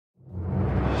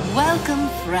Welcome,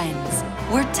 friends.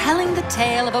 We're telling the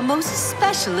tale of a most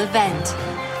special event,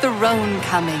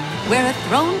 Thronecoming, where a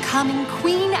Thronecoming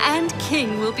queen and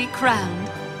king will be crowned.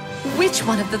 Which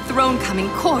one of the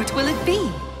Thronecoming court will it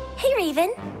be? Hey,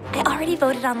 Raven. I already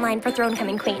voted online for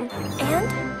Thronecoming Queen,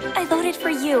 and I voted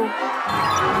for you.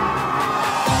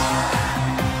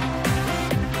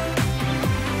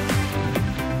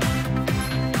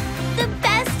 The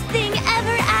best thing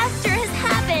ever after has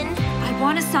happened. I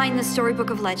want to sign the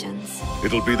Storybook of Legends.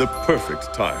 It'll be the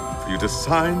perfect time for you to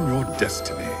sign your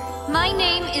destiny. My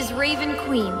name is Raven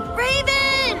Queen.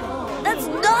 Raven! That's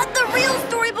not the real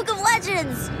Storybook of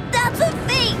Legends! That's a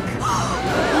fake!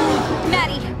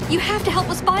 Maddie, you have to help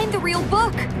us find the real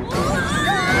book.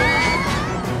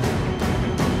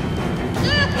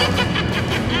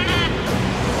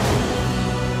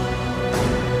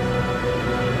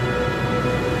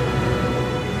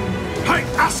 I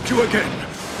ask you again,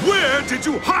 where did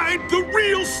you hide the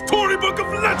real Storybook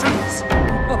of Legends?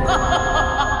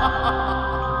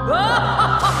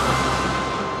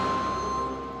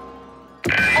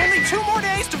 Only 2 more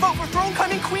days to vote for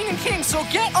Thronecoming Queen and King, so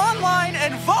get online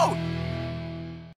and vote!